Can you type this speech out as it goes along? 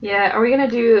Yeah, are we going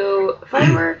to do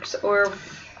fireworks or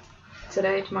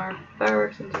today, tomorrow,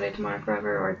 fireworks and today, tomorrow,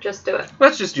 forever, or just do it?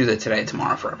 Let's just do the today,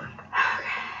 tomorrow, forever.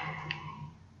 Okay.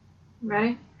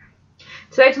 Ready?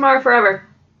 Today, tomorrow, forever.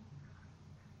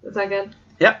 Is that good?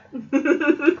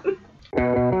 Yep.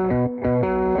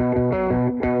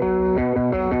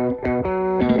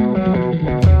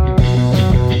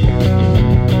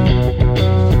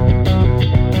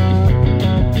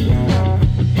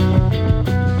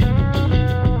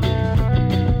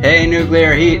 Hey,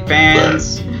 Nuclear Heat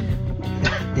fans,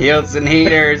 heels and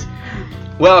heaters,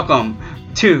 welcome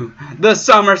to the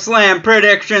SummerSlam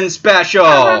Prediction Special.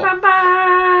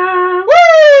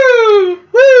 Woo!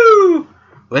 Woo!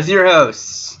 With your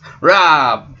hosts,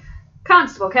 Rob,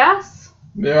 Constable Cass,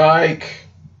 Mike,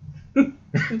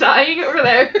 dying over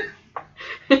there.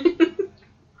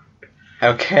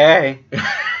 Okay.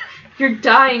 You're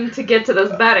dying to get to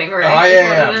this betting, right? I Is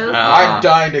what am. it is? I'm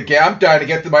dying to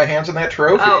get my hands on that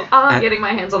trophy. Oh, I'm getting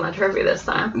my hands on that trophy this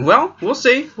time. Well, we'll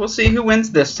see. We'll see who wins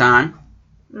this time.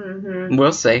 Mm-hmm.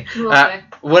 We'll see. We'll see.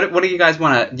 What do you guys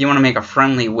want to? Do you want to make a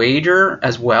friendly wager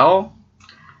as well?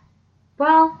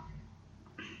 Well,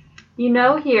 you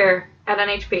know, here at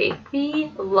NHP,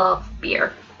 we love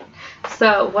beer.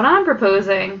 So what I'm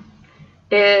proposing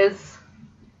is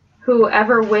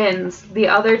whoever wins, the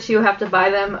other two have to buy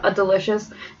them a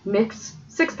delicious mixed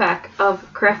 6-pack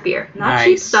of craft beer. Not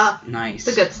cheap stuff. Nice.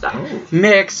 The good stuff. Oh.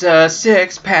 Mix a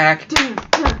 6-pack.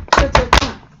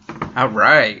 All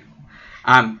right.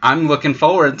 I'm looking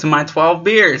forward to my 12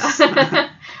 beers.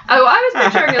 Oh, I was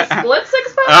picturing a split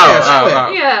 6-pack.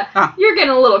 Oh. Yeah, Oh. you're getting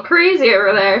a little crazy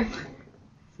over there.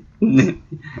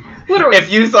 What are we?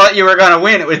 If you thought you were gonna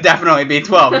win, it would definitely be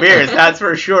 12 beers. That's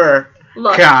for sure.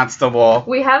 Look, Constable.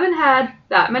 we haven't had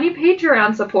that many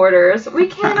Patreon supporters. We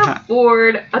can't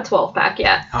afford a 12-pack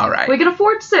yet. All right. We can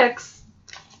afford 6,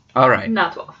 All right.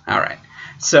 not 12. All right.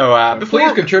 So before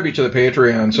Please contribute to the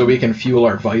Patreon so we can fuel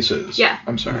our vices. Yeah.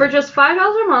 I'm sorry. For just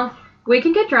 $5 a month, we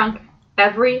can get drunk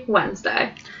every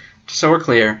Wednesday. so we're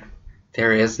clear,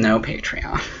 there is no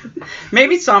Patreon.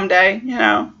 Maybe someday, you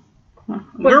know. When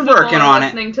We're people working are on it.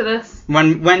 listening to this,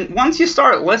 Once you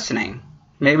start listening,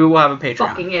 maybe we'll have a Patreon.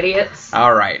 fucking idiots.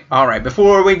 All right.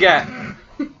 Before we get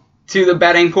to the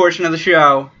betting portion of the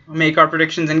show, we'll make our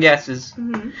predictions and guesses,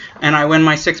 Mhm. and I win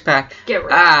my 6-pack. Get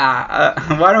ready.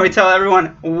 Why don't we tell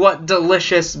everyone what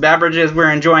delicious beverages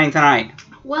we're enjoying tonight?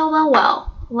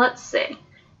 Well. Let's see.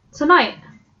 Tonight,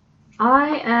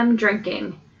 I am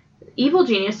drinking Evil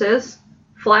Geniuses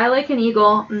Fly Like an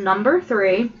Eagle number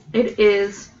 3. It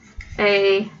is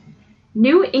a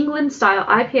New England style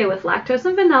IPA with lactose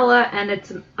and vanilla, and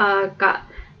it's got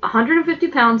 150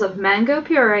 pounds of mango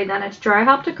puree. Then it's dry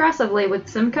hopped aggressively with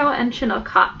Simcoe and Chinook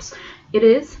hops. It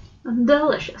is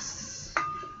delicious.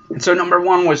 And so number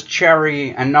 1 was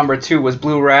cherry, and number 2 was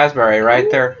blue raspberry, right?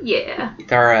 They're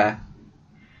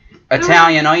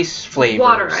Italian ice flavors.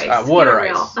 Water ice. Water Here we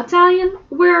ice. go. Italian?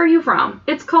 Where are you from?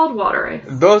 It's called water ice.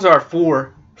 Those are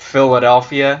for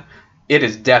Philadelphia. It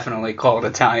is definitely called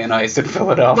Italian ice in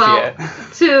Philadelphia. Well,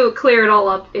 to clear it all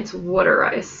up, it's water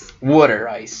ice. Water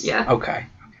ice. Yeah. Okay.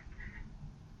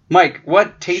 Mike,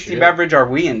 what tasty Shit. beverage are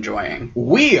we enjoying?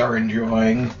 We are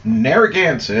enjoying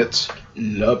Narragansett's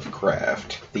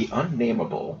Lovecraft, the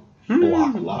Unnameable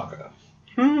Block Lager.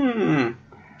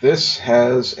 This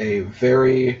has a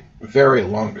very, very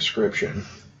long description.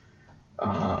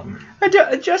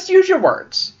 Just use your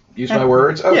words. Use my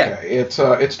words? Okay. Yeah.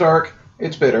 It's dark,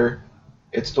 it's bitter,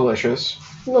 it's delicious.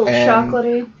 A little And-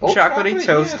 chocolatey. Oh, Chocolatey,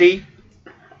 chocolate, toasty.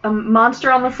 A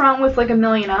monster on the front with like a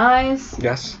million eyes.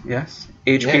 Yes.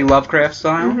 H.P. Yeah. Lovecraft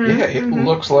style. Mhm. Yeah, it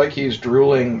looks like he's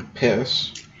drooling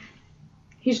piss.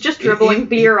 He's just dribbling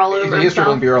beer all over He's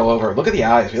dribbling himself. beer all over. Look at the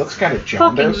eyes. He looks kind of Fucking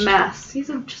jaundiced. mess. He's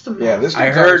just a mess. Yeah, this I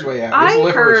dude's on his heard- way out. His I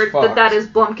liver is heard fucked. that is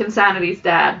Blumpkin Sanity's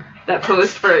dad that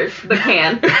posed for the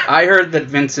can. I heard that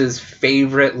Vince's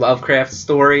favorite Lovecraft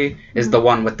story is the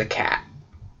one with the cat.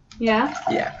 Yeah?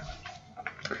 Yeah.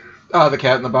 The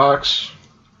cat in the box.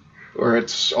 Or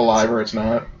it's alive or it's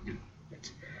not.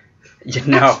 You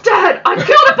know. It's dead! I killed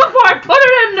it before I put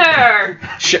it in there!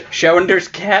 Schoender's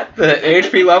cat, the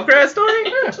H.P. Lovecraft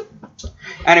story?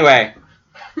 Anyway.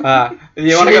 You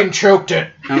want to Shane choked it.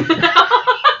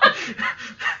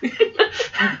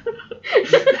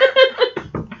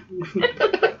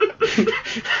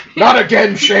 Not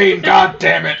again, Shane. God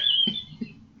damn it.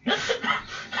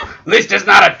 At least it's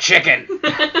not a chicken.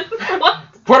 What?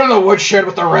 Put in the woodshed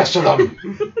with the rest of them.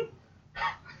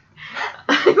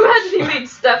 Imagine he made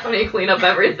Stephanie clean up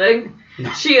everything.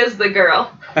 She is the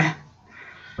girl.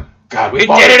 God, We did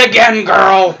it again,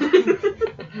 girl.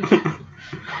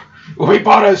 We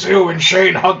bought a zoo and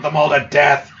Shane hugged them all to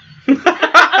death.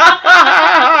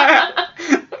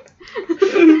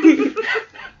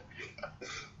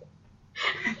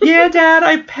 Yeah, Dad,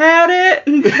 I pat it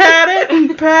and pat it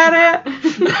and pat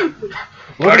it.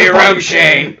 What do you rope,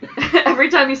 Shane?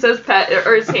 Every time he says pat,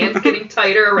 or his hand's getting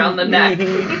tighter around the neck.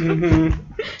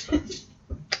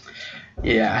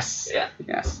 Yes. Yeah.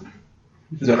 Yes.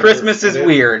 that Christmas is it?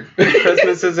 weird.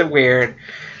 Christmas is weird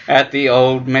at the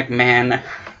old McMahon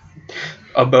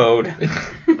abode.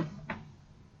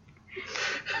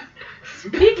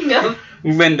 Speaking of...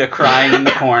 Linda crying in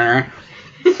the corner.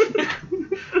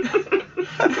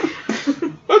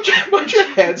 Bunch of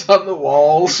heads on the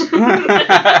walls.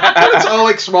 It's all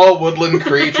like small woodland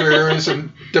creatures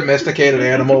and domesticated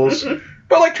animals,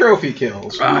 but like trophy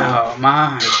kills. Oh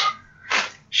my.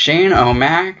 Shane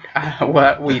O'Mac?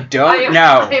 What we don't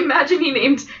know. I imagine he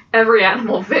named every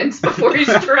animal Vince before he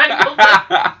strangled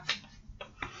them.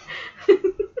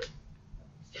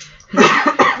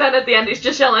 Then at the end he's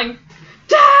just yelling,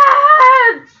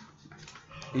 Dad!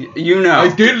 You know.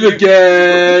 I did it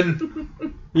again!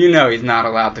 You know he's not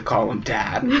allowed to call him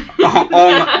Dad.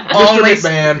 Mr. Only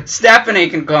McMahon. Stephanie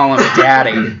can call him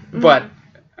Daddy, but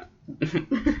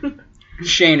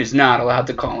Shane is not allowed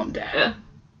to call him Dad.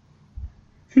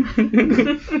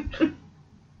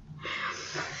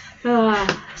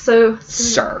 So,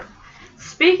 Sir.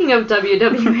 speaking of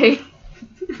WWE,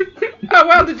 Oh,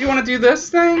 well, did you want to do this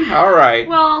thing? All right.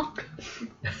 well,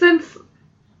 since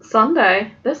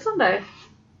this Sunday,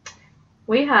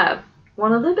 we have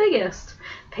one of the biggest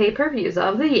pay-per-views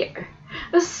of the year,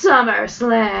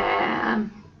 SummerSlam.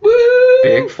 Woo!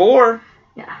 Big four.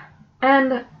 Yeah.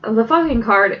 And the fucking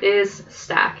card is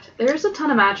stacked. There's a ton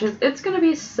of matches. It's going to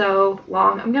be so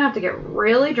long. I'm going to have to get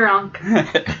really drunk.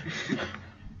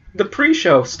 The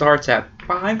pre-show starts at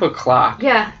 5 o'clock.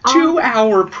 Yeah.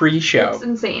 2-hour pre-show. It's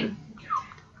insane.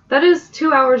 That is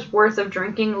 2 hours worth of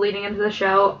drinking leading into the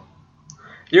show.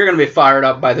 You're going to be fired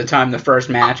up by the time the first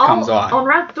match comes on.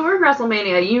 During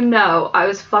WrestleMania, you know, I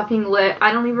was fucking lit.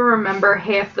 I don't even remember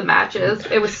half the matches.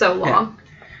 It was so long.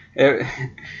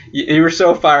 You were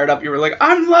so fired up, you were like,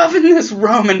 I'm loving this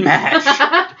Roman match.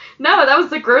 No, that was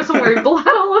the gross one where he bled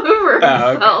all over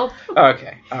himself.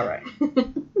 Okay, alright.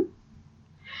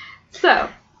 So.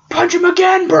 Punch him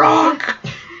again, Brock!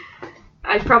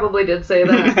 I probably did say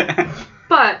that.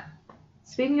 But,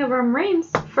 speaking of Roman Reigns,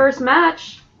 first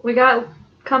match we got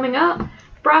coming up,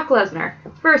 Brock Lesnar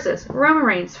versus Roman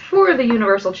Reigns for the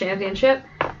Universal Championship.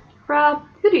 Rob,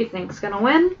 who do you think's gonna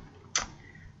win?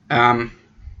 I'm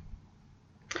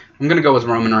gonna go with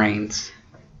Roman Reigns.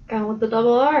 Going with the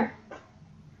double R.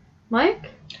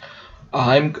 Mike?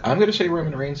 I'm gonna say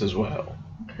Roman Reigns as well.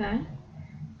 Okay.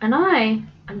 And I'm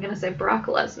gonna say Brock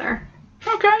Lesnar.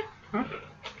 Okay.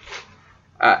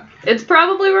 It's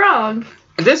probably wrong.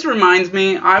 This reminds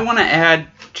me, I want to add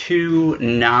 2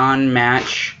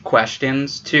 non-match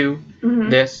questions to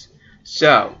this.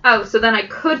 So. Oh, so then I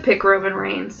could pick Roman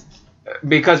Reigns.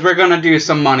 Because we're going to do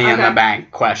some money in the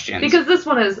bank questions. Because this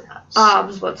one is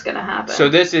what's going to happen. So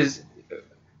this is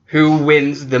who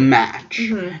wins the match.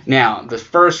 Now, the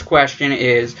first question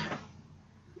is,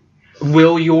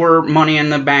 will your money in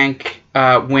the bank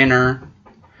winner,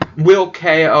 will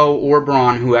KO or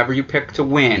Braun, whoever you pick to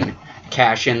win,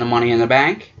 cash in the money in the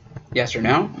bank? Yes or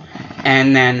no?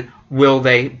 And then, will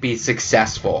they be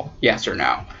successful? Yes or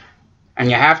no? And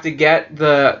you have to get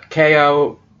the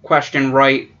KO question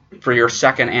right for your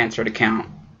second answer to count,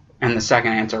 and the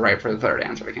second answer right for the third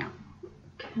answer to count.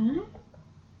 Okay.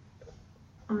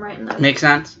 I'm writing those. Make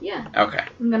sense? Yeah. Okay.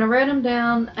 I'm going to write them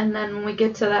down, and then when we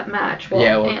get to that match,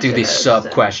 we'll do these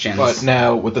sub-questions. But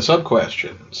now, with the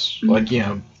sub-questions, like,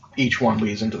 each one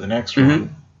leads into the next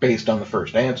one based on the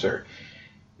first answer.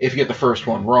 If you get the first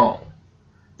one wrong,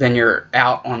 then you're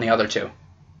out on the other 2.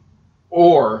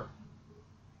 Or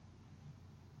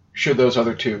should those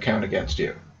other 2 count against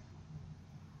you?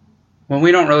 Well,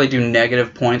 we don't really do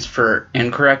negative points for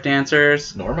incorrect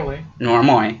answers. Normally.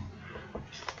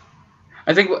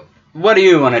 I think, what do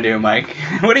you want to do, Mike?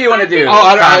 What do you want to do?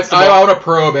 I want to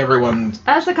probe everyone.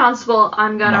 As the constable,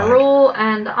 I'm going to rule,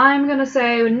 and I'm going to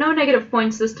say no negative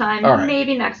points this time. All right.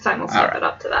 Maybe next time we'll start it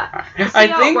up to that. I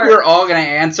think we're all going to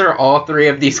answer all 3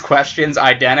 of these questions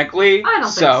identically. I don't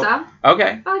think so.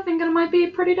 Okay. I think it might be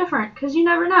pretty different, because you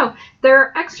never know. There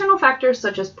are external factors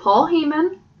such as Paul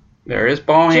Heyman. There is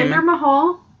Paul Heyman. Jinder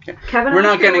Mahal. Kevin we're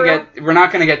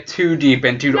not gonna get too deep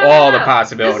into all the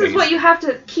possibilities. This is what you have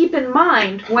to keep in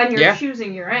mind when you're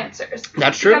choosing your answers.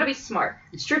 That's true. You gotta be smart,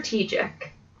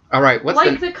 strategic. All right,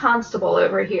 what's the constable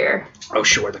over here? Oh,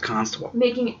 sure, the constable.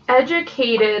 Making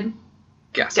educated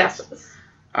guesses.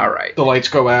 All right. The lights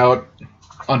go out.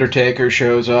 Undertaker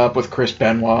shows up with Chris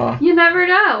Benoit. You never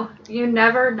know. You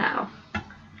never know.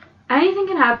 Anything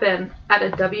can happen at a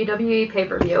WWE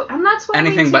pay-per-view, and that's why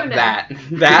Anything we but tune in. that.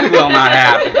 That will not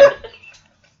happen.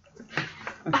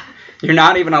 You're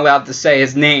not even allowed to say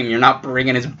his name. You're not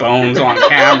bringing his bones on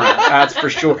camera. That's for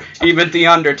sure. Even The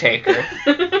Undertaker.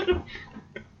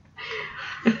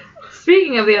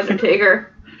 Speaking of The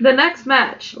Undertaker, the next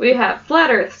match, we have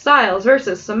Flat Earth Styles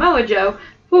versus Samoa Joe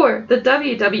for the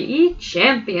WWE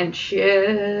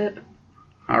Championship.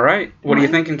 All right. What are you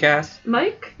thinking, Cass?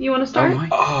 Mike, you want to start? Oh, Mike.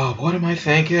 Oh, what am I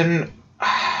thinking?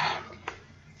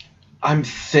 I'm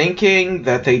thinking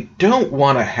that they don't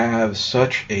want to have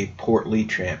such a portly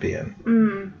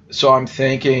champion. So I'm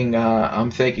thinking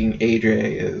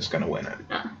AJ is gonna win it.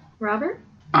 Robert?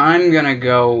 I'm going to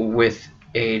go with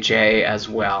AJ as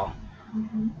well.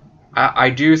 I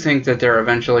do think that they're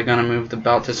eventually going to move the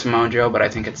belt to Samoa Joe, but I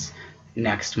think it's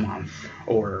next month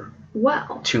or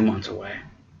Well, 2 months away.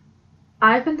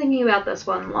 I've been thinking about this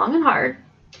one long and hard.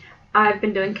 I've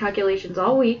been doing calculations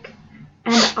all week,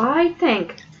 and I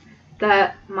think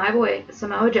that my boy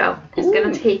Samoa Joe is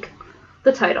going to take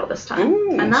the title this time.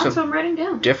 Ooh, and that's so what I'm writing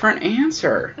down. Different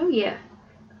answer. Oh, yeah.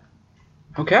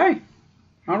 Okay.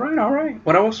 All right.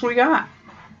 What else we got?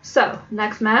 So,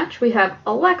 next match, we have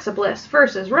Alexa Bliss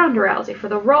versus Ronda Rousey for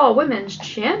the Raw Women's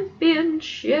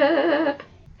Championship.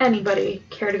 Anybody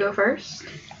care to go first?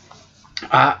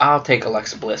 I'll take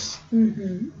Alexa Bliss.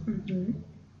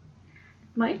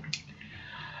 Mike?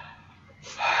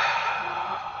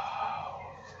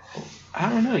 I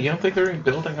don't know. You don't think they're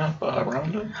building up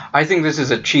Ronda? I think this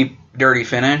is a cheap, dirty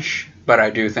finish, but I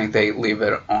do think they leave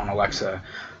it on Alexa.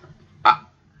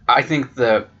 I think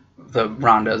the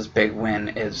Ronda's big win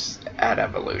is at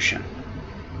Evolution.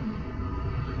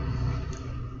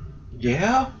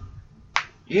 Yeah.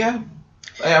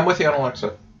 I'm with you on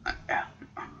Alexa.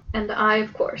 And I,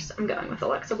 of course, am going with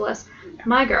Alexa Bliss.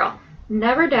 My girl.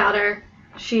 Never doubt her.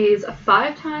 She's a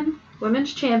 5-time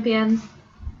women's champion,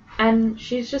 and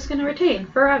she's just going to retain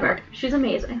forever. She's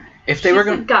amazing. If they She's were a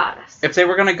going, goddess. if they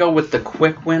were going to go with the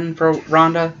quick win for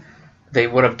Ronda, they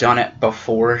would have done it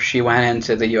before she went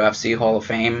into the UFC Hall of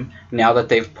Fame. Now that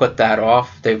they've put that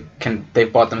off, they've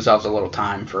bought themselves a little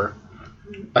time for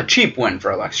a cheap win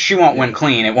for Alexa. She won't win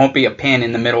clean. It won't be a pin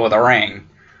in the middle of the ring.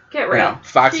 Get real.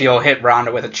 Foxy will hit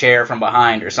Ronda with a chair from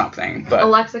behind or something. But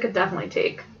Alexa could definitely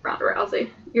take Ronda Rousey.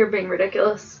 You're being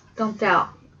ridiculous. Don't doubt.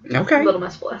 okay, Little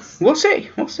Miss Bliss. we'll see.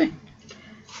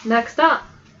 Next up,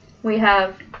 we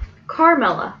have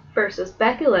Carmella versus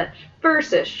Becky Lynch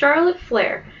versus Charlotte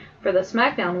Flair for the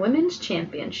SmackDown Women's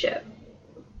Championship.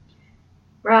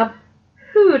 Rob,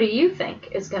 who do you think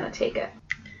is going to take it?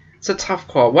 It's a tough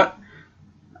call. What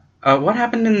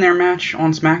happened in their match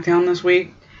on SmackDown this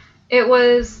week? It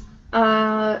was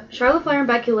Charlotte Flair and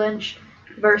Becky Lynch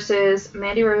versus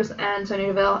Mandy Rose and Sonya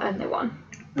Deville, and they won.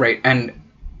 Right,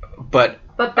 but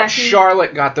Becky,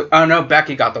 Charlotte got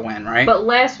Becky got the win, right? But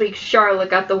last week, Charlotte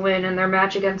got the win in their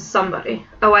match against somebody.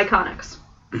 Oh, Iconics.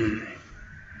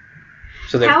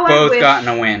 So they've How I both wish gotten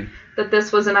a win. That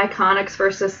this was an Iconics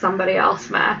versus somebody else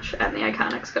match, and the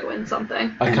Iconics could win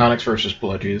something. Iconics versus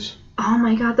Bludgies. Oh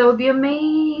my god, that would be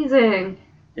amazing.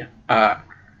 Yeah.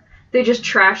 They just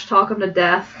trash talk them to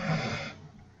death.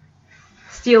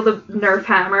 Steal the Nerf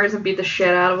hammers and beat the shit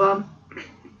out of them.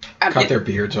 Cut their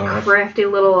beards off. Crafty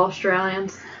little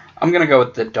Australians. I'm gonna go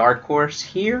with the dark horse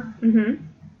here Mm-hmm.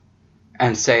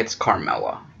 and say it's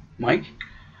Carmella. Mike?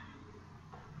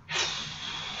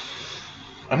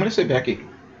 I'm gonna say Becky.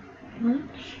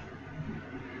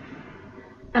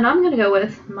 And I'm gonna go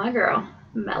with my girl,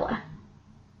 Mella.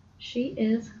 She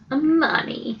is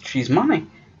money. She's money.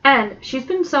 And she's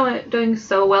been doing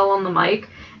so well on the mic,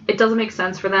 it doesn't make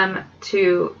sense for them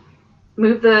to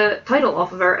move the title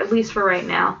off of her, at least for right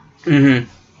now. Mm-hmm.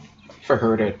 For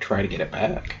her to try to get it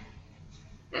back.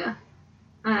 Yeah.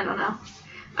 I don't know.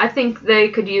 I think they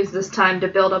could use this time to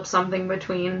build up something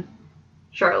between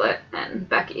Charlotte and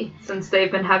Becky, since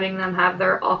they've been having them have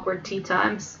their awkward tea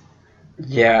times.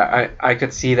 Yeah, I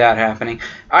could see that happening.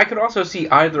 I could also see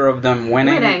either of them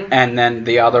winning. And then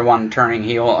the other one turning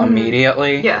heel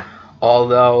immediately. Yeah.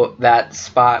 Although that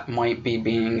spot might be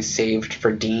being saved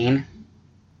for Dean.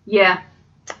 Yeah.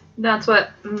 That's what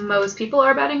most people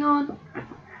are betting on.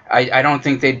 I don't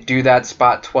think they'd do that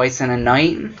spot twice in a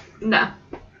night. No.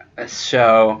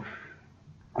 So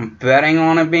I'm betting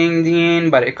on it being Dean,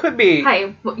 but it could be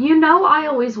Hey, you know I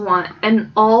always want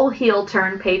an all-heel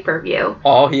turn pay-per-view.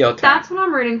 all heel turn. That's what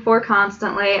I'm rooting for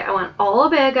constantly. I want all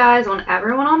the bad guys. I want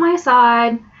everyone on my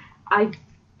side. I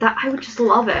would just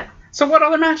love it. So what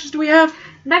other matches do we have?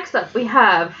 Next up, we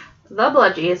have the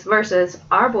Bludgies versus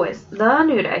our boys, the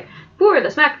New Day, for the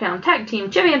SmackDown Tag Team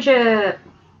Championship.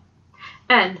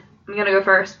 And I'm going to go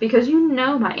first because you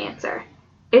know my answer.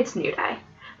 It's New Day.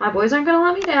 My boys aren't going to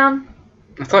let me down.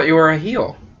 I thought you were a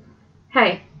heel.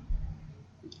 Hey,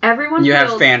 everyone You feels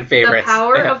have fan favorites. the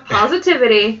power of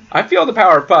positivity. I feel the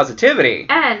power of positivity.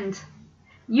 And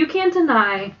you can't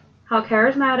deny how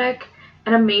charismatic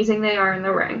and amazing they are in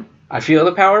the ring. I feel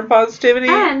the power of positivity.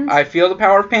 And I feel the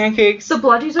power of pancakes. The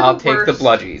bludgies are I'll the take worst. the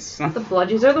bludgies. The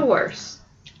bludgies are the worst.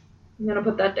 I'm going to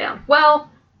put that down. Well,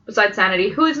 besides Sanity,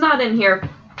 who is not in here,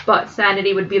 but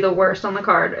Sanity would be the worst on the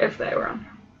card if they were on.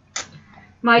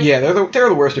 Mike? Yeah, they're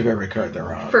the worst of every card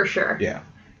they're on. For sure. Yeah.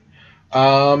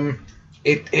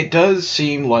 It does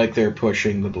seem like they're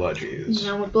pushing the bludgies. You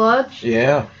know what, Bludge?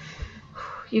 Yeah.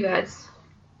 You guys,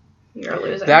 you're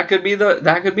losing. That could be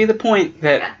the point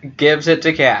that gives it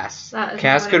to Cass. That is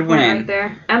Cass the could point win. Right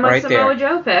there. And my Right Samoa there.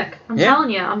 Joe pick. I'm Yeah.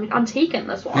 telling you, I'm taking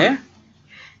this one. Yeah.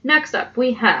 Next up,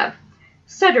 we have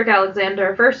Cedric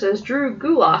Alexander versus Drew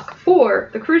Gulak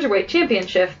for the Cruiserweight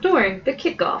Championship during the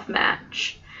kickoff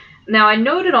match. Now, I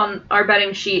noted on our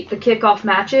betting sheet the kickoff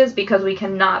matches because we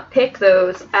cannot pick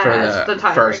those as For the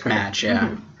tiebreaker. first match, yeah.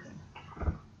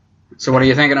 Mhm. So what are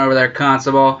you thinking over there,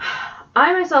 Constable?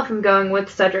 I myself am going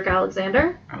with Cedric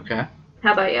Alexander. Okay.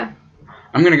 How about you?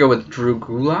 I'm going to go with Drew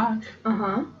Gulak.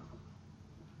 Uh-huh.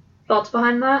 Thoughts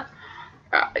behind that?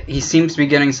 He seems to be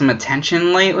getting some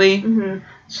attention lately, Mm-hmm.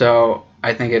 so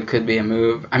I think it could be a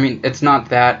move. I mean, it's not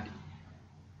that...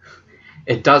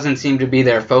 It doesn't seem to be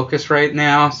their focus right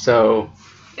now, so...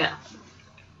 Yeah.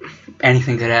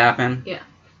 Anything could happen. Yeah.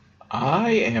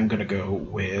 I am going to go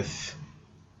with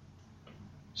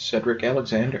Cedric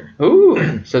Alexander.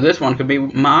 Ooh, so this one could be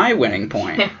my winning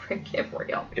point. Yeah, for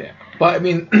real. Yeah. But, I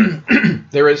mean,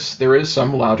 there is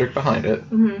some logic behind it.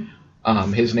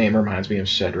 Mm-hmm. His name reminds me of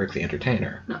Cedric the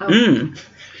Entertainer.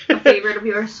 A favorite of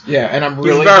yours? Yeah, and I'm He's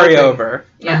really very hoping, over.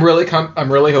 Yeah.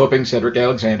 I'm really hoping Cedric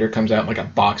Alexander comes out in like a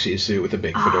boxy suit with a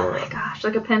big Oh fedora. my gosh,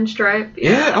 like a pinstripe.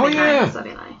 Yeah, that'd oh be yeah. Nice.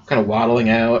 That'd be nice. Kind of waddling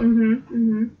out. Mm-hmm.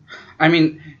 Mm-hmm. I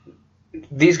mean,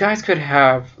 these guys could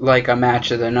have like a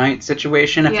match of the night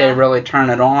situation if they Yeah. really turn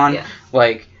it on. Yeah.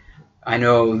 Like, I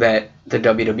know that the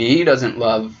WWE doesn't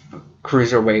love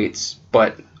cruiserweights,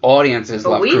 but audiences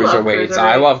But love we love cruiserweights.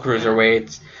 I cruiserweights. love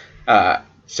cruiserweights.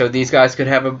 So these guys could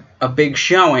have a big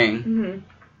showing, Mm-hmm.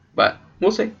 but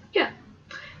we'll see.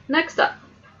 Next up,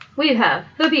 we have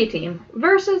the B Team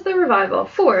versus the Revival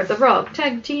for the Raw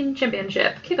Tag Team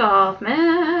Championship kickoff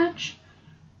match.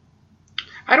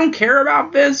 I don't care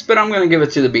about this, but I'm going to give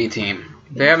it to the B team.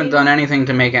 They haven't team? done anything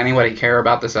to make anybody care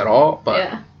about this at all, but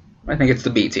Yeah. I think it's the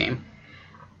B team.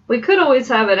 We could always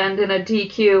have it end in a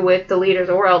DQ with the Leaders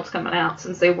of Worlds coming out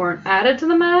since they weren't added to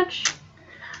the match.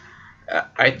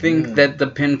 I think that the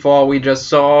pinfall we just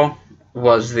saw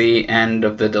was the end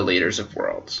of the Deleters of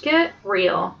Worlds. Get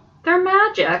real. They're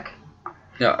magic.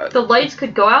 Uh, The lights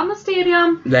could go out in the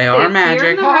stadium. they are appear in magic. the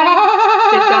ring.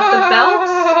 They've got the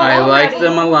belts. I like already.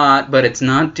 them a lot, but it's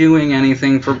not doing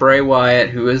anything for Bray Wyatt,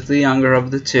 who is the younger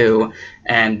of the two,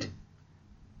 and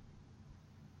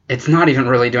it's not even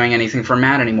really doing anything for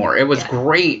Matt anymore. It was Yeah.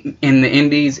 great in the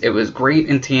Indies, it was great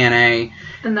in TNA,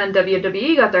 And then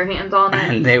WWE got their hands on it.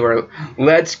 and they were,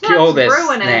 let's kill this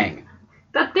ruin it. thing.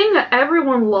 That thing that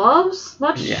everyone loves,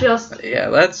 let's Yeah. just Yeah,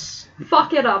 let's,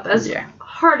 fuck it up as yeah.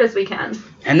 hard as we can.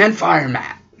 And then fire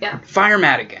Matt. Yeah. Fire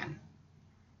Matt again.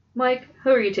 Mike,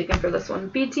 who are you taking for this one?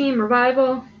 B Team,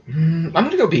 Revival? I'm going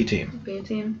to go B team. B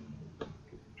Team.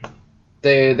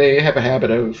 They have a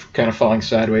habit of kind of falling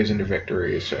sideways into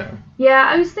victory, so. Yeah,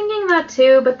 I was thinking that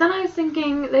too, but then I was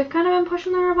thinking they've kind of been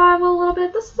pushing the Revival a little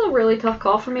bit. This is a really tough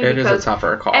call for me It is because a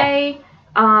tougher call. A,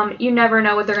 you never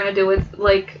know what they're gonna do with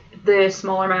like the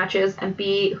smaller matches, and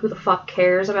B, who the fuck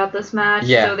cares about this match?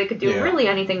 Yeah. So they could do Yeah. really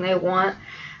anything they want.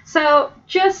 So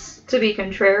just to be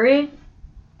contrary,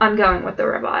 I'm going with the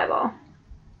Revival.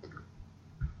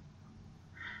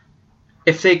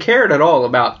 If they cared at all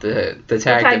about the tag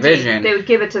Tag team, division, they would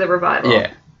give it to the Revival.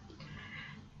 yeah.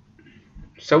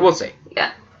 So we'll see.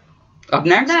 Yeah. Up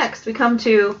next, Next, we come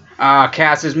to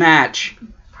Cass's match.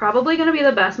 probably going to be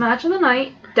the best match of the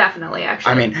night. Definitely,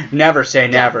 actually. I mean, never say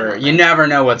never. Definitely. You never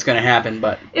know what's going to happen,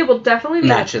 but it will definitely be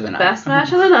Match the of the night. best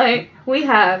match of the night. We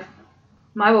have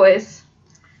my boys,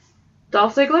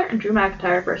 Dolph Ziggler and Drew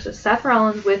McIntyre versus Seth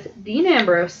Rollins with Dean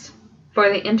Ambrose for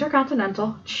the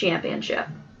Intercontinental Championship.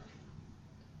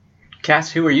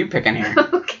 Cass, who are you picking here?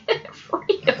 Okay, for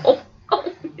real.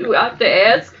 Oh, you have to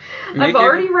ask. Make I'm it-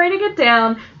 already writing it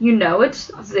down. You know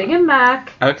it's Zig and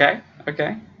Mac. Okay.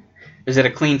 Is it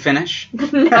a clean finish? No,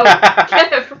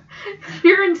 Kev,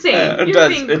 you're insane. You're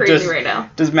being crazy right now.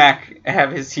 Does Mac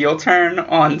have his heel turn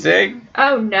on Zig?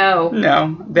 Oh no.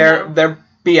 No, they're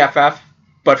BFF,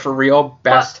 but for real,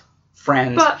 best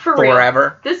friends but for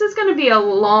forever. Real, this is going to be a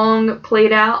long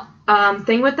played out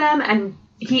thing with them, and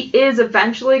he is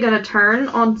eventually going to turn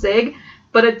on Zig,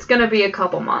 but it's going to be a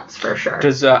couple months for sure.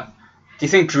 Do you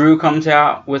think Drew comes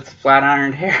out with flat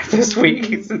ironed hair this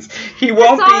week? Since he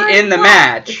won't be in the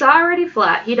match. It's already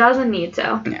flat. He doesn't need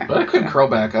to. Yeah. But it could curl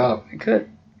back up. It could.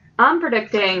 I'm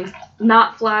predicting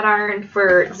not flat iron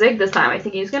for Zig this time. I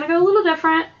think he's going to go a little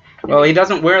different. Well, he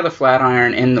doesn't wear the flat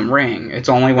iron in the ring. It's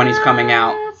only when he's coming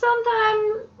out.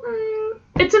 Sometimes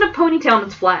it's in a ponytail and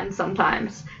it's flattened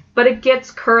sometimes. But it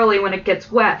gets curly when it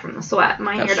gets wet from the sweat.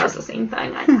 My hair does the same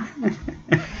thing. I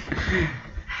know.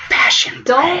 Fashion break.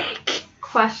 Don't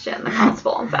question the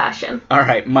constable in fashion. All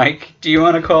right, Mike, do you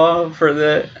want to call for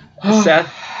the Seth?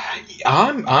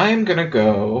 I'm gonna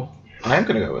go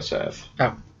with Seth.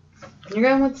 Oh, You're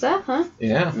going with Seth, huh?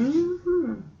 Yeah.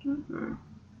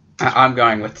 I'm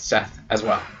going with Seth as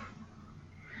well.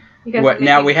 You guys are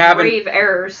making grave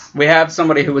errors. We have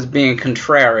somebody who was being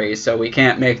contrary, so we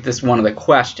can't make this one of the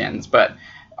questions. But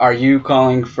are you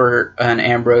calling for an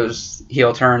Ambrose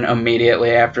heel turn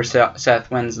immediately after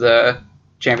Seth wins the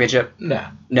championship? No.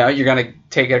 No, you're going to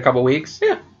take it a couple weeks?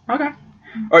 Yeah. Okay.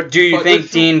 Or do you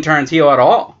think Dean turns heel at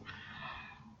all?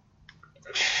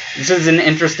 This is an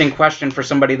interesting question for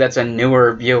somebody that's a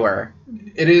newer viewer.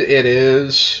 It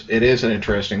is an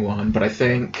interesting one, but I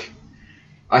think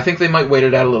they might wait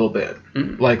it out a little bit.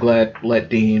 Mm-hmm. Like let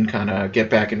Dean kind of get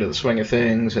back into the swing of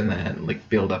things and then like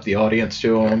build up the audience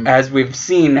to him. As we've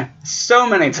seen so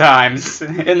many times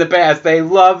in the past, they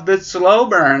love the slow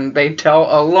burn. They tell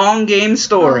a long game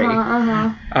story.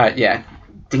 Yeah,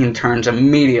 Dean turns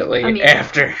immediately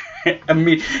after.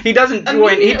 He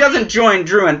doesn't join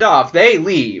Drew and Dolph. They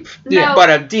leave. No, but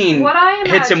if Dean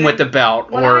hits him with the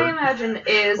belt I imagine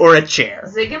is or a chair.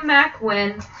 Zig and Mac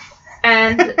win,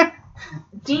 and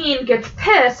Dean gets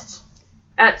pissed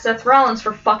at Seth Rollins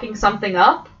for fucking something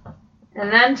up,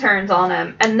 and then turns on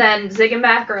him, and then Zig and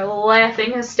Mac are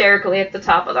laughing hysterically at the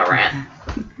top of the ramp.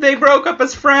 They broke up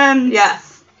as friends. Yes.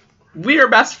 We are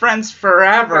best friends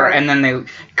forever. And then they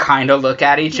kind of look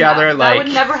at each other like... That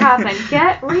would never happen.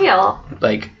 Get real.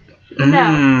 Like,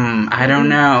 I don't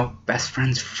know. Best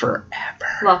friends forever.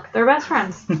 Look, they're best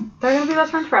friends. They're going to be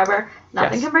best friends forever.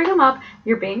 Nothing can break them up.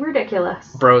 You're being ridiculous.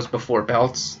 Bros before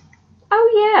belts.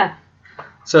 Oh, yeah.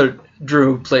 So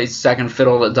Drew plays second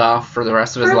fiddle to Dolph for the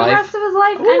rest of his life? For the rest of his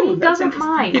life, and he doesn't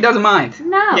mind. He doesn't mind.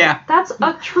 No. Yeah. That's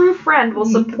a true friend will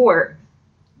support.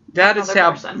 That is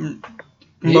how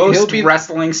most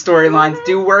wrestling storylines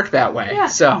do work that way. Yeah.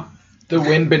 So the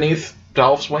wind beneath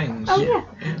Dolph's wings. Oh, yeah.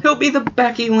 He'll be the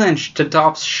Becky Lynch to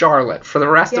Dolph's Charlotte for the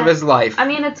rest of his life. I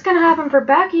mean, it's going to happen for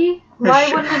Becky. Why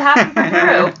wouldn't it happen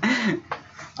for Drew?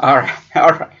 All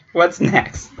right. What's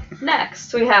next?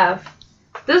 Next, we have...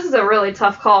 This is a really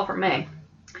tough call for me.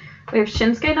 We have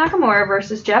Shinsuke Nakamura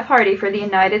versus Jeff Hardy for the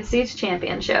United States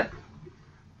Championship.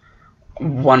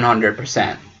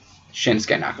 100%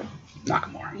 Shinsuke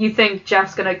Nakamura. You think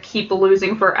Jeff's going to keep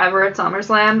losing forever at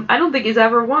SummerSlam? I don't think he's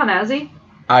ever won, has he?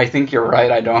 I think you're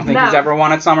right. I don't think he's ever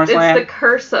won at SummerSlam. It's the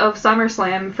curse of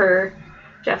SummerSlam for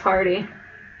Jeff Hardy.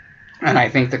 And I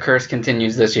think the curse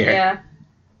continues this year. Yeah.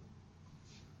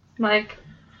 Like,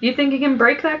 you think he can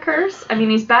break that curse? I mean,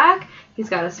 he's back. He's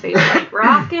got his face like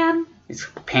rocking. He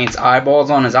paints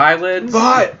eyeballs on his eyelids.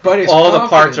 But his all the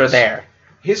parts are there.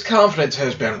 His confidence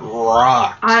has been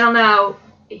rocked. I don't know.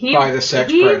 By the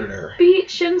sex predator. He beat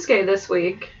Shinsuke this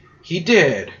week. He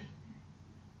did.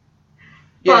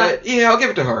 Yeah, I'll give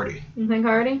it to Hardy. You think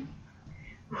Hardy?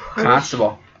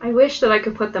 Constable. I wish that I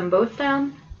could put them both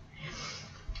down.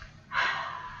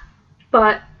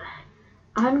 But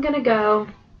I'm going to go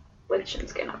with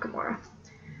Shinsuke Nakamura.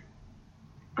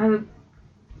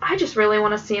 I just really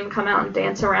want to see him come out and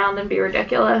dance around and be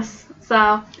ridiculous. So,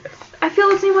 I feel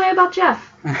the same way about Jeff.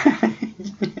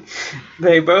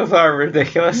 They both are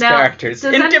ridiculous characters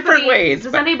in different ways.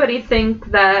 Does anybody think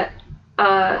that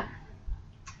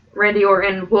Randy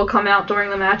Orton will come out during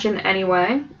the match in any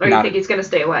way? Or do you think he's going to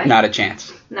stay away? Not a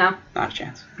chance. No? Not a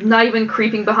chance. Not even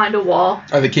creeping behind a wall?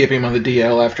 Are they keeping him on the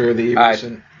DL after the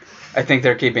recent... I think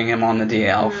they're keeping him on the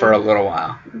DL for a little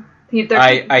while.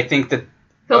 I think that...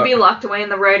 He'll be locked away in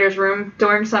the writer's room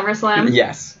during SummerSlam?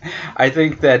 Yes. I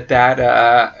think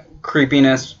that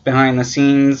creepiness behind the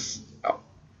scenes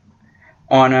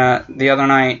on the other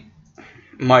night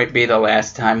might be the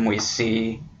last time we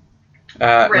see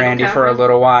Randy for a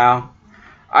little while.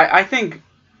 I think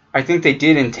they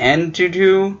did intend to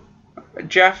do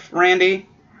Jeff Randy,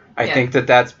 I think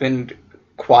that's been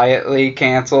quietly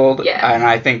canceled. Yeah. And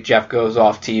I think Jeff goes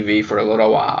off TV for a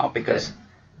little while because...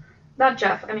 Not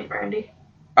Jeff, I mean Randy.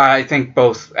 I think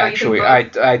both, actually.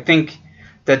 I think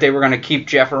that they were going to keep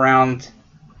Jeff around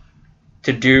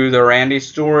to do the Randy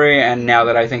story, and now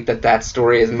that I think that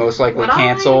story is most likely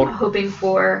canceled. What I'm hoping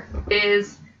for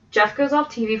is Jeff goes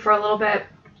off TV for a little bit,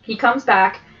 he comes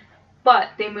back, but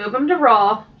they move him to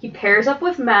Raw, he pairs up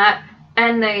with Matt,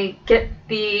 and they get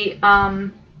the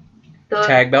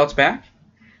tag belts back?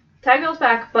 Tag belts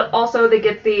back, but also they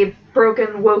get the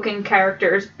broken Woken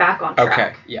characters back on track.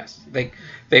 Okay, yes. They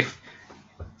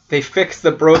fix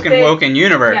the broken Woken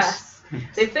universe. Yes.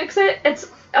 They fix it.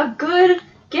 It's a good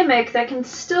gimmick that can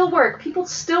still work. People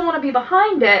still want to be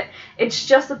behind it. It's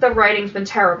just that the writing's been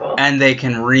terrible. And they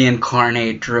can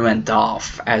reincarnate Drew and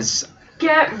Dolph as...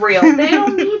 Get real. They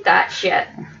don't need that shit.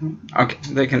 Okay,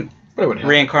 they can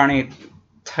reincarnate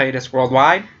Titus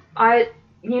Worldwide.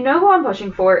 You know who I'm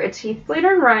pushing for. It's Heath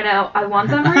Slater and Rhino. I want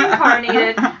them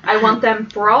reincarnated. I want them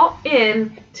brought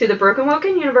in to the Broken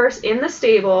Woken universe in the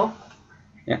stable.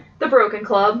 Yeah. The Broken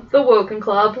Club, the Woken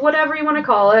Club, whatever you want to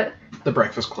call it. The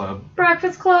Breakfast Club.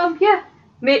 Breakfast Club, yeah.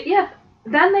 Yeah.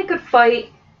 Then they could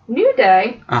fight New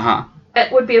Day. Uh-huh.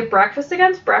 It would be a breakfast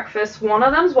against breakfast. One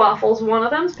of them's waffles, one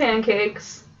of them's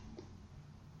pancakes.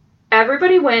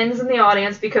 Everybody wins in the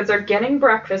audience because they're getting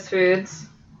breakfast foods.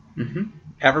 Mm-hmm.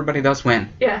 Everybody does win.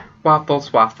 Yeah.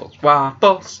 Waffles, waffles,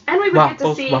 waffles. And we would get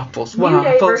to see New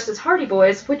Day versus Hardy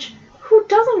Boys, which, who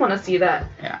doesn't want to see that?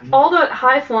 Yeah. All the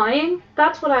high flying,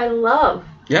 that's what I love.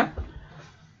 Yeah.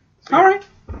 All right.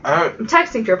 I'm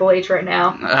texting Triple H right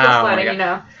now. Just letting you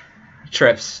know.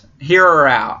 Trips. Hear her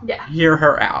out. Yeah. Hear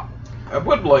her out. I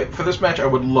would like, for this match, I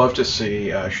would love to see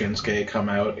Shinsuke come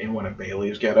out in one of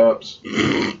Bayley's get-ups.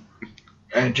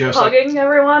 And just hugging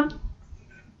everyone?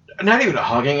 Not even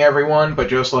hugging everyone, but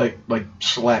just like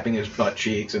slapping his butt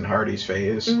cheeks in Hardy's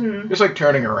face. Mm-hmm. Just like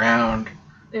turning around,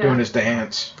 doing his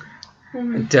dance.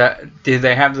 Mm-hmm. Do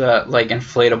they have the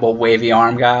inflatable wavy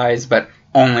arm guys, but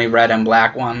only red and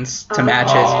black ones to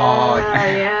matches? Oh,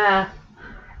 yeah.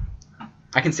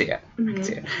 I can see it. Mm-hmm. I can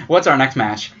see it. What's our next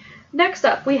match? Next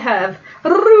up, we have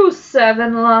Rusev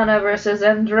and Lana versus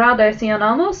Andrade Cien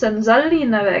Almas and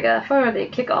Zelina Vega for the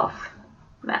kickoff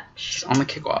match. On the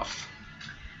kickoff.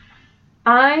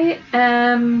 I'm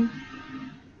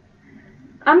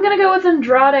gonna go with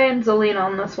Andrade and Zelina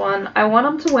on this one. I want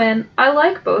them to win. I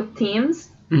like both teams,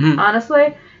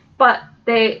 honestly, but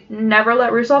they never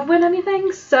let Rusev win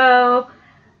anything, so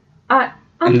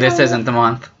and this isn't the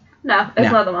month? No,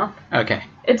 it's not the month. Okay.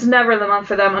 It's never the month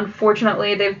for them,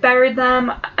 unfortunately. They've buried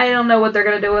them. I don't know what they're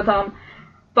going to do with them,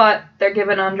 but they're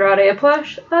giving Andrade a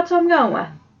push. That's what I'm going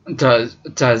with. Does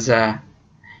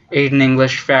Aiden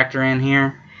English factor in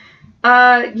here?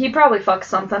 He probably fucks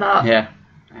something up. Yeah.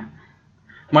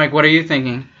 Mike, what are you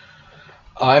thinking?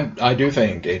 I do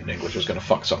think Aiden English is going to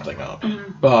fuck something up,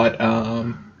 but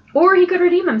or he could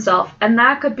redeem himself, and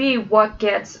that could be what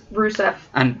gets Rusev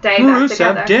and Day back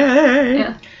together. Day.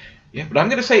 Yeah. Yeah, but I'm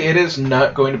going to say it is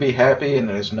not going to be happy, and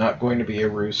it is not going to be a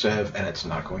Rusev, and it's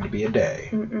not going to be a Day.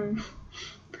 Mm-mm.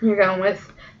 You're going with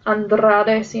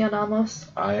Andrade Cien Almas.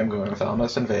 I am going with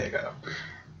Almas and Vega.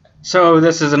 So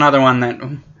this is another one that,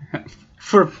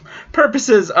 for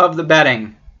purposes of the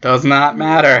betting, does not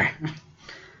matter.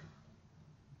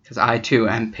 Because I, too,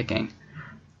 am picking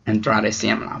Andrade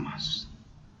Cien Almas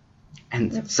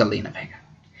and Zelina Vega.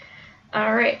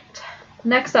 All right.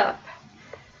 Next up,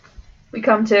 we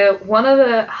come to one of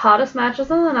the hottest matches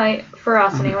of the night, for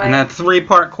us anyway. And a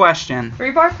three-part question.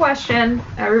 Three-part question.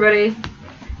 Everybody,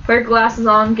 put your glasses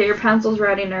on, get your pencils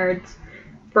ready, nerds.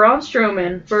 Braun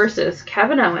Strowman versus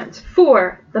Kevin Owens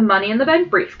for the Money in the Bank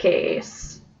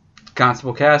briefcase.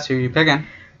 Constable Cass, who are you picking?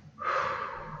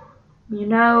 You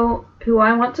know who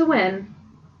I want to win.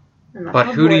 But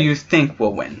who do you think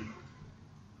will win?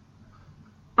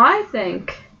 I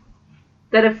think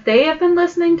that if they have been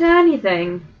listening to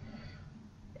anything,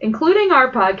 including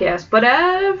our podcast, but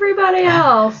everybody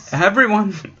else.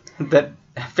 Everyone that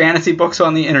fantasy books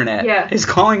on the internet is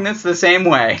calling this the same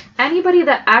way. Anybody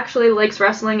that actually likes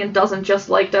wrestling and doesn't just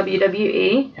like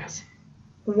WWE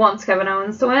wants Kevin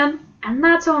Owens to win, and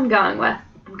that's who I'm going with.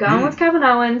 I'm going with Kevin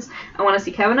Owens. I want to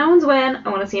see Kevin Owens win. I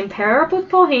want to see him pair up with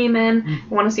Paul Heyman.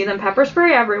 I want to see them pepper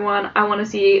spray everyone. I want to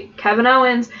see Kevin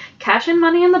Owens cash in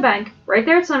Money in the Bank right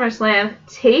there at SummerSlam,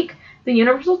 take the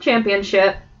Universal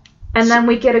Championship, and then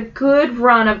we get a good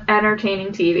run of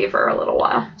entertaining TV for a little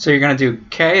while. So you're going to do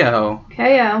KO.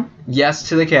 KO. Yes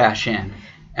to the cash-in.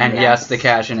 And yes, the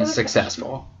cash-in is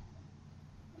successful.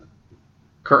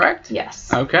 Correct?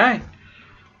 Yes. Okay.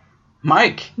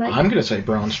 Mike. I'm going to say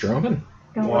Braun Strowman.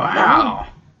 Wow.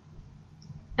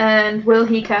 And will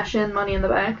he cash in Money in the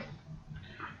Bank?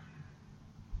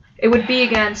 It would be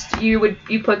against you.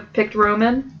 Picked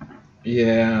Roman?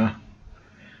 Yeah.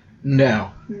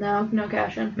 No. No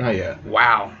cash in. Not yet.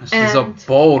 Wow, this is a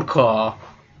bold call.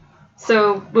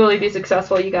 So will he be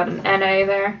successful? You got an NA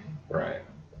there. Right.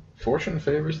 Fortune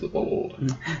favors the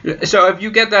bold. So if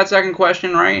you get that second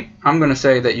question right, I'm going to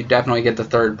say that you definitely get the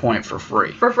third point for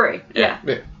free. For free, yeah.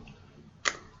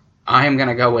 I am going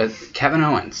to go with Kevin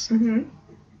Owens,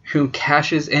 who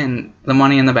cashes in the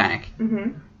Money in the Bank.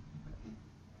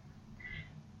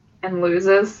 And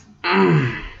loses.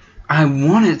 I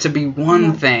want it to be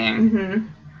one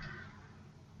thing.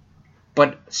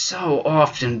 But so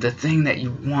often, the thing that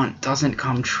you want doesn't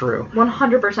come true.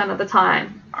 100% of the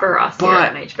time for us here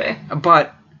at NHP.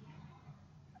 But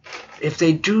if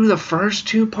they do the first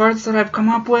two parts that I've come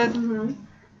up with,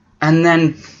 and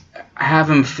then have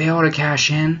him fail to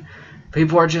cash in,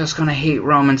 people are just going to hate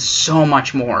Roman so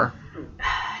much more.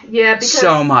 Yeah, because...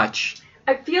 So much.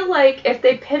 I feel like if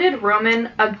they pitted Roman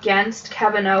against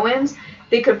Kevin Owens,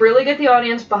 they could really get the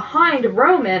audience behind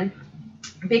Roman,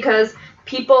 because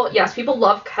people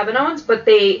love Kevin Owens, but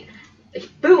they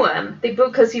boo him. They boo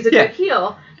because he's a good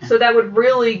heel. So that would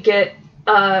really get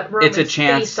Roman's It's a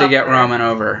chance to get Roman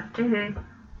over.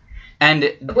 And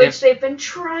they've been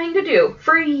trying to do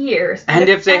for years. And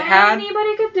if they had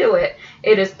anybody could do it,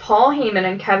 it is Paul Heyman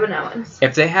and Kevin Owens.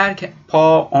 If they had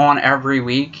Paul on every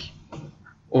week,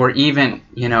 or even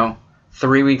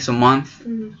 3 weeks a month,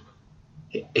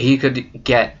 he could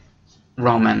get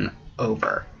Roman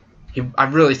over. I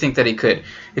really think that he could.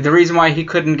 The reason why he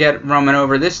couldn't get Roman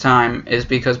over this time is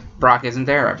because Brock isn't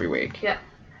there every week. Yeah.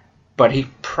 But he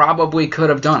probably could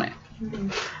have done it.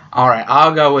 All right,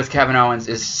 I'll go with Kevin Owens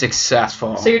is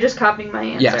successful. So you're just copying my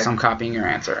answer? Yes, I'm copying your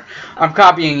answer. I'm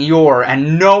copying your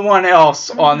and no one else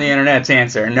on the internet's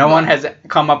answer. No one has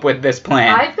come up with this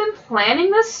plan. I've been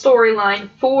planning this storyline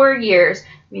for years.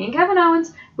 Me and Kevin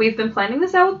Owens, we've been planning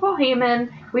this out with Paul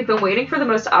Heyman. We've been waiting for the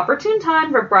most opportune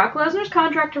time for Brock Lesnar's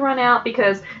contract to run out,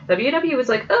 because WWE was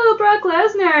like, oh, Brock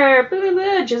Lesnar, blah, blah,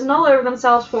 blah, jizzing all over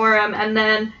themselves for him. And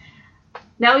then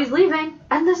now he's leaving,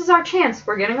 and this is our chance.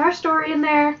 We're getting our story in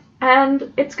there,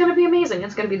 and it's going to be amazing.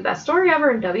 It's going to be the best story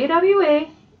ever in WWE.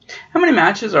 How many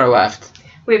matches are left?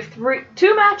 We have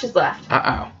 2 matches left.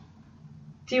 Uh-oh.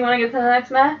 Do you want to get to the next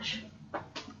match?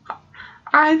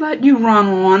 I let you run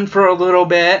on for a little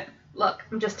bit. Look,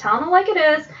 I'm just telling it like it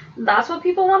is. That's what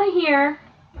people want to hear.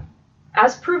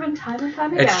 As proven time and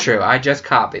time again. It's true. I just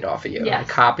copied off of you. Yes. I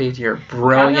copied your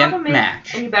brilliant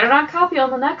match. And you better not copy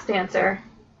on the next answer.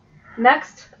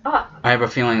 Next up. I have a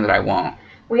feeling that I won't.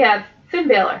 We have Finn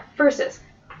Balor versus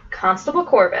Constable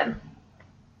Corbin.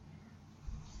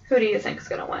 Who do you think is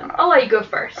going to win? I'll let you go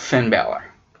first. Finn Balor.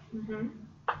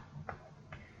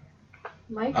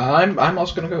 Mike? I'm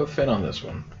also going to go with Finn on this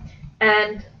one.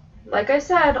 And like I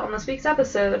said on this week's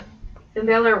episode, Finn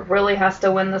Balor really has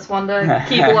to win this one to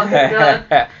keep looking good.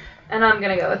 And I'm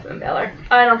going to go with Finn Balor.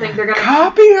 I don't think they're going to...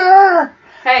 Copy her!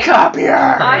 Hey, copy her!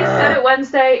 I said it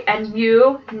Wednesday, and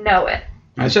you know it.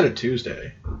 I said it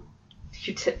Tuesday.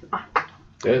 You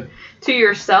did. To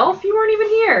yourself? You weren't even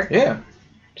here. Yeah.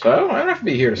 So I don't have to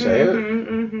be here to say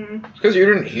it. Because you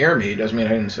didn't hear me doesn't mean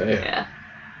I didn't say it. Yeah.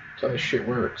 That's how this shit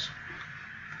works.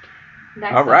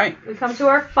 Next All right. up, we come to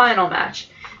our final match.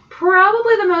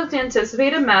 Probably the most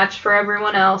anticipated match for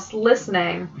everyone else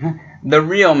listening. The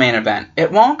real main event.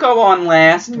 It won't go on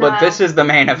last, but this is the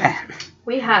main event.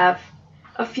 We have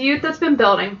a feud that's been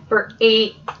building for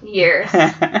 8 years.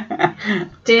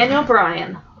 Daniel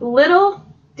Bryan, Little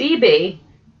DB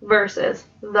versus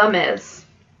The Miz.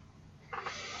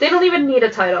 They don't even need a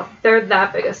title. They're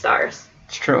that big of stars.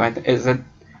 It's true.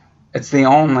 It's the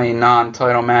only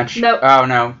non-title match. Nope. Oh,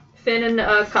 no. Finn and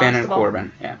Constable. Finn and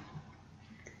Corbin, yeah.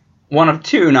 One of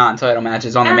 2 non-title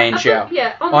matches on the main show.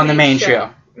 Yeah, on the main show.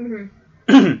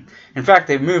 In fact,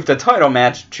 they've moved the title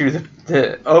match to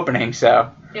the opening,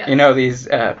 so these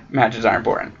matches are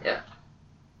important. Yeah.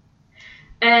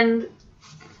 And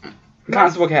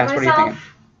Constable Cass, what are you thinking?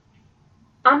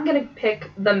 I'm going to pick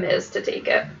The Miz to take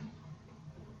it.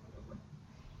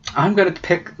 I'm going to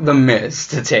pick The Miz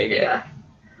to take it. Yeah.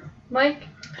 Mike,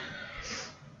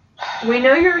 we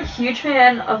know you're a huge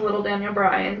fan of Little Daniel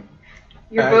Bryan.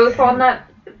 You're both on that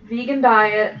vegan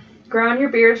diet, growing your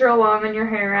beards real long and your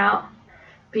hair out,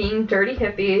 being dirty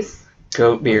hippies.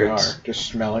 Goat beards. Just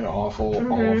smelling awful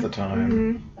all of the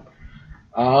time.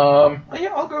 Yeah,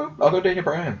 I'll go Daniel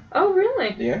Bryan. Oh,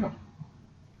 really? Yeah.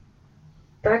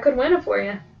 That could win it for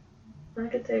you. I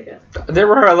could take it. There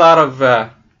were a lot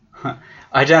of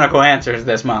identical answers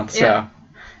this month, so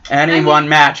one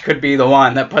match could be the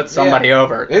one that puts somebody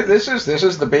over. This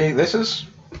is the big. This is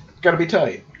Gotta be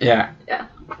tight. Yeah.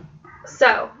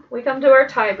 So, we come to our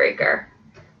tiebreaker.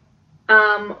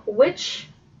 Which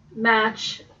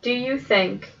match do you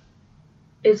think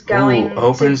is going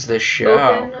opens to the show.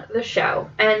 open the show?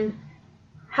 And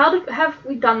have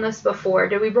we done this before?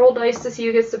 Did we roll dice to see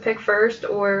who gets to pick first,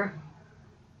 or?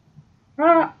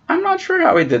 I'm not sure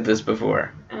how we did this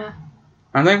before. Yeah.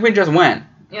 I think we just went.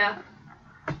 Yeah.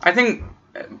 I think,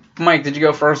 Mike, did you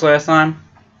go first last time?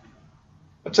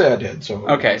 I'd say I did. So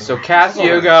Okay, so Cass,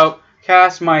 you go.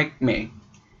 Cass, Mike, me.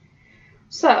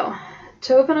 So,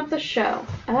 to open up the show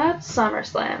at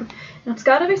SummerSlam, it's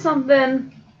got to be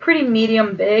something pretty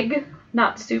medium big,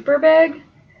 not super big.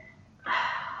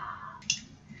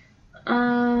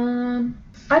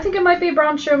 I think it might be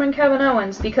Braun Strowman, Kevin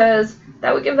Owens, because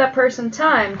that would give that person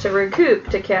time to recoup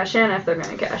to cash in if they're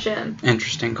going to cash in.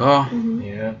 Interesting call. Mm-hmm.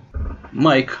 Yeah.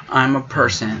 Mike, I'm a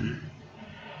person.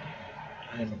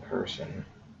 I'm a person.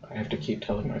 I have to keep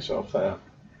telling myself that.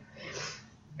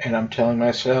 And I'm telling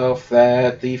myself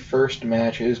that the first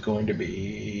match is going to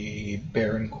be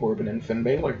Baron Corbin and Finn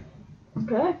Balor.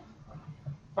 Okay.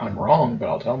 I'm wrong, but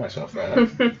I'll tell myself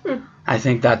that. I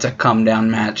think that's a come down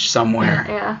match somewhere.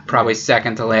 Yeah. Probably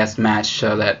second to last match,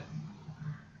 so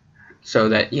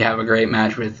that you have a great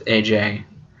match with AJ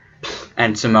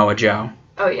and Samoa Joe.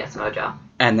 Oh, yes, Mojo.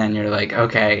 And then you're like,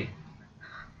 okay,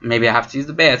 maybe I have to use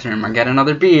the bathroom or get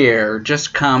another beer or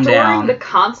just calm down. During the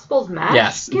Constable's match?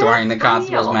 Yes, Get during the real.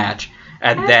 Constable's match.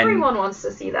 And Everyone wants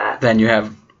to see that. then you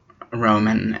have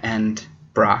Roman and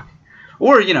Brock.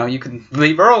 Or, you can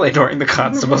leave early during the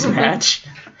Constable's match.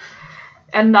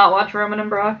 And not watch Roman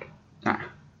and Brock?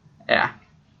 Yeah.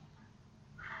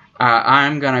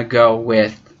 I'm going to go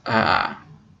with the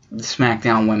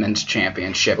SmackDown Women's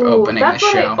Championship opening the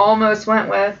show. That's what I almost went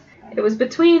with. It was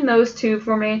between those two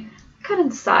for me. I couldn't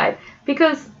decide.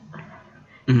 Because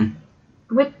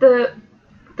with the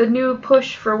new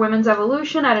push for Women's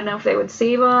Evolution, I don't know if they would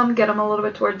save them, get them a little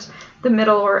bit towards the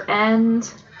middle or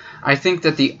end. I think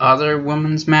that the other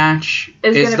women's match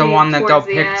is the gonna be one that they'll towards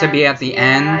the pick to be at the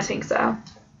end. Yeah, I think so.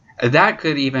 That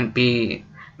could even be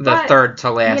the But third to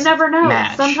last match. You never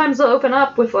know. Sometimes they'll open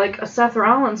up with like a Seth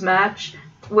Rollins match,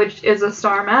 which is a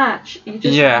star match. You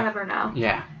just never know.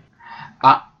 Yeah.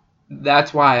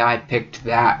 That's why I picked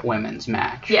that women's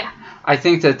match. Yeah. I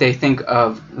think that they think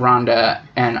of Ronda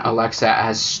and Alexa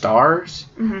as stars,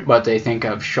 but they think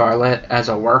of Charlotte as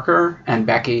a worker and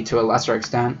Becky to a lesser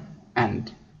extent,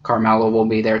 and Carmella will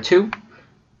be there too.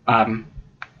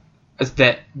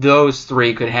 That those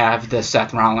three could have the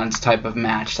Seth Rollins type of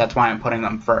match. That's why I'm putting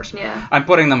them first. Yeah. I'm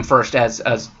putting them first as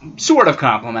sort of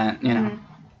compliment,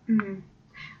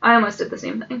 I almost did the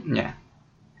same thing. Yeah.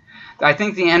 I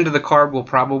think the end of the card will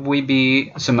probably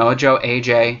be Samoa Joe,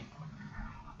 AJ,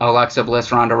 Alexa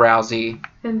Bliss, Ronda Rousey,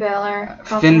 Finn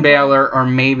Balor, or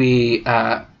maybe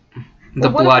the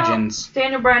Bludgeons.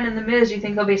 Daniel Bryan and The Miz, you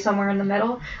think they'll be somewhere in the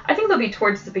middle? I think they'll be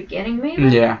towards the beginning, maybe.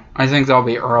 Yeah, I think they'll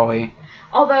be early.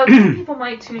 Although some people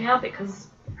might tune out because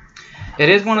it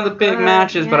is one of the big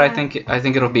matches, but I think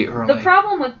it'll be early. The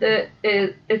problem with it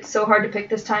is it's so hard to pick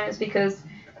this time is because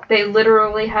they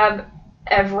literally have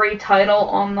every title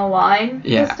on the line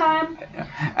this time.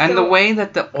 And the way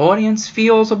that the audience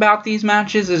feels about these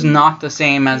matches is not the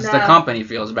same as the company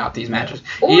feels about these matches.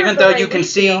 Even though you can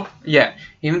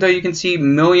see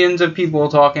millions of people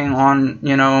talking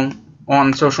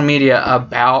on social media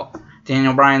about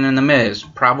Daniel Bryan and The Miz,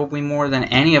 probably more than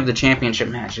any of the championship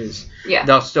matches. Yeah.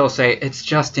 They'll still say it's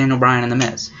just Daniel Bryan and The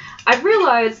Miz. I've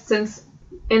realized since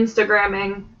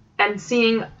Instagramming and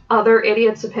seeing other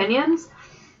idiots' opinions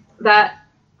that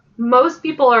most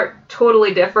people are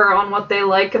totally differ on what they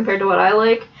like compared to what I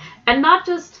like. And not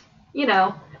just,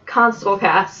 Constable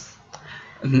Cass.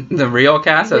 The real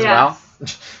Cass as well?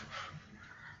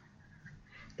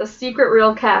 The secret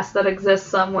real Cass that exists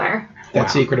somewhere. That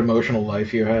secret emotional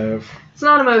life you have. It's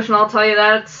not emotional, I'll tell you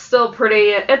that. It's still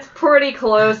it's pretty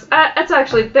close. It's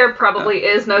actually, there probably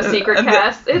is no secret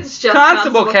Cass. It's just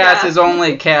Constable Cass is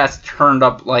only Cass turned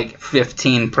up like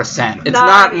 15%. It's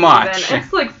not much.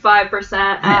 It's like 5%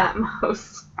 at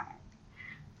most.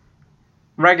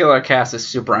 Regular Cass is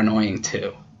super annoying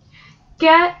too.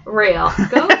 Get real.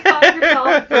 Go fuck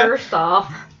yourself first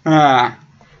off.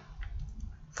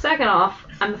 Second off,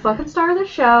 I'm the fucking star of the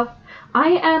show. I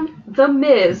am the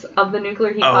Miz of the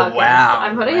Nuclear Heat Podcast. Wow.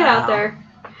 I'm putting it out there.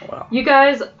 Wow. You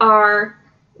guys are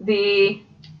the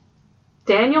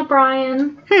Daniel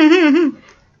Bryan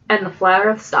and the Flat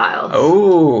Earth Styles.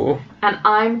 Oh. And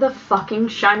I'm the fucking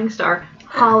shining star,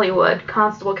 Hollywood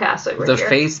Constable Cass over here. The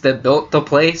face that built the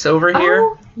place over here?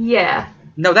 Oh, yeah.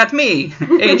 No, that's me.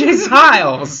 AJ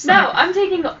Styles. No, I'm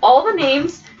taking all the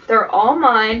names. They're all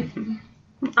mine.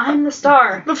 I'm the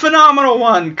star. The phenomenal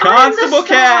one, Constable I'm the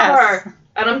Cass. star.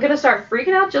 And I'm going to start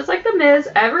freaking out just like The Miz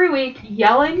every week,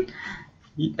 yelling.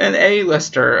 An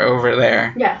A-lister over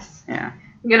there. Yes. Yeah.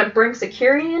 I'm going to bring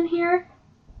security in here.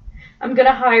 I'm going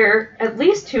to hire at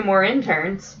least 2 more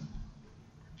interns.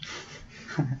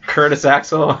 Curtis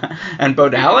Axel and Bo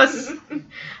Dallas?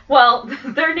 Well,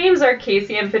 their names are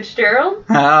Casey and Fitzgerald.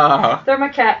 Oh. They're my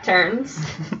cat turns.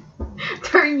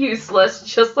 They're useless,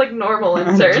 just like normal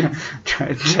interns.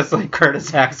 Just like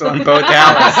Curtis Axel and Bo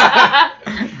Dallas.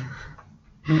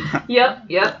 Yep.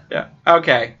 Yeah.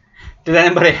 Okay. Did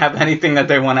anybody have anything that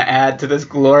they want to add to this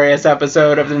glorious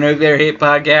episode of the Nuclear Heat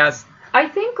Podcast? I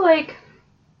think, like,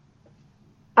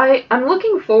 I'm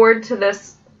looking forward to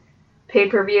this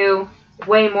pay-per-view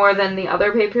way more than the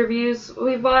other pay-per-views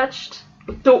we've watched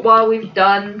while we've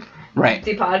done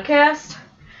the podcast.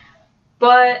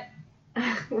 But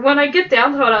when I get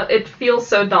down to it, it feels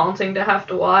so daunting to have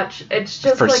to watch. It's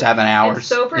just for 7 hours. It's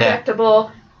so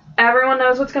predictable. Yeah. Everyone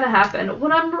knows what's going to happen.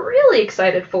 What I'm really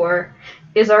excited for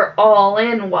is our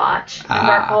all-in watch and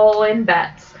our all-in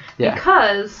bets. Yeah.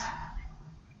 Because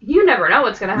you never know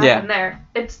what's going to happen there.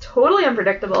 It's totally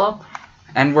unpredictable.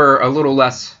 And we're a little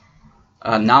less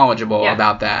knowledgeable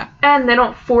about that. And they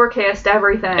don't forecast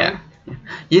everything. Yeah.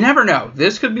 You never know.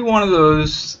 This could be one of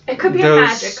those. It could be a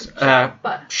magic show,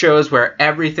 shows where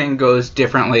everything goes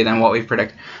differently than what we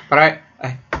predict. But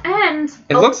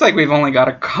it looks like we've only got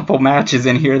a couple matches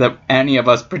in here that any of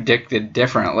us predicted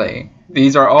differently.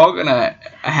 These are all gonna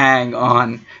hang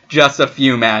on just a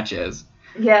few matches.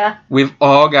 Yeah. We've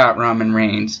all got Roman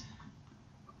Reigns.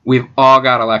 We've all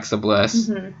got Alexa Bliss.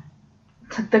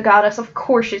 Mm-hmm. The goddess, of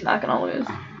course she's not gonna lose.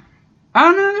 I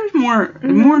don't know,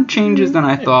 there's more changes than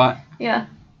I thought. Yeah.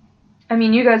 I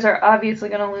mean, you guys are obviously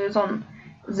going to lose on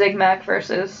Zigmac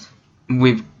versus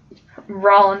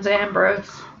Rollins Ambrose.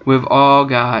 We've all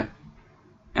got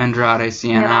Andrade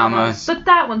Cien Almas. But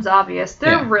that one's obvious.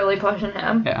 They're really pushing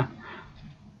him. Yeah.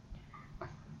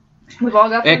 We've all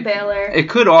got Finn Balor. It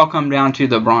could all come down to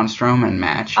the Braun Strowman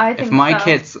match. I think if Mike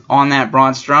hits on that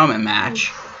Braun Strowman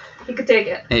match, he could take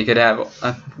it. He could have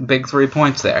a big 3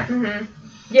 points there. Mm-hmm.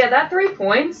 Yeah, that 3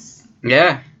 points.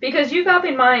 Yeah. Because you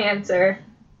copied my answer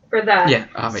for that. Yeah,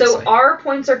 obviously. So our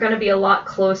points are going to be a lot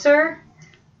closer.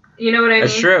 You know what I mean?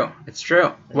 It's true. It's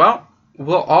true. Well,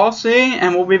 we'll all see,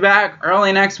 and we'll be back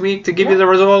early next week to give you the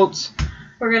results.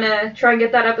 We're going to try and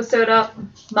get that episode up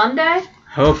Monday.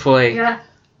 Hopefully. Yeah.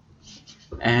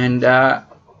 And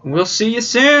we'll see you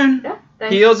soon. Yeah.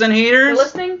 Thanks Heels and Heaters. for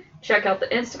listening. Check out the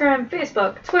Instagram,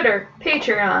 Facebook, Twitter,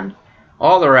 Patreon.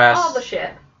 All the rest. All the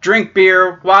shit. Drink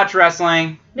beer. Watch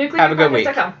wrestling. Have a good week.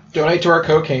 Donate to our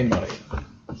cocaine money.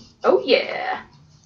 Oh, yeah.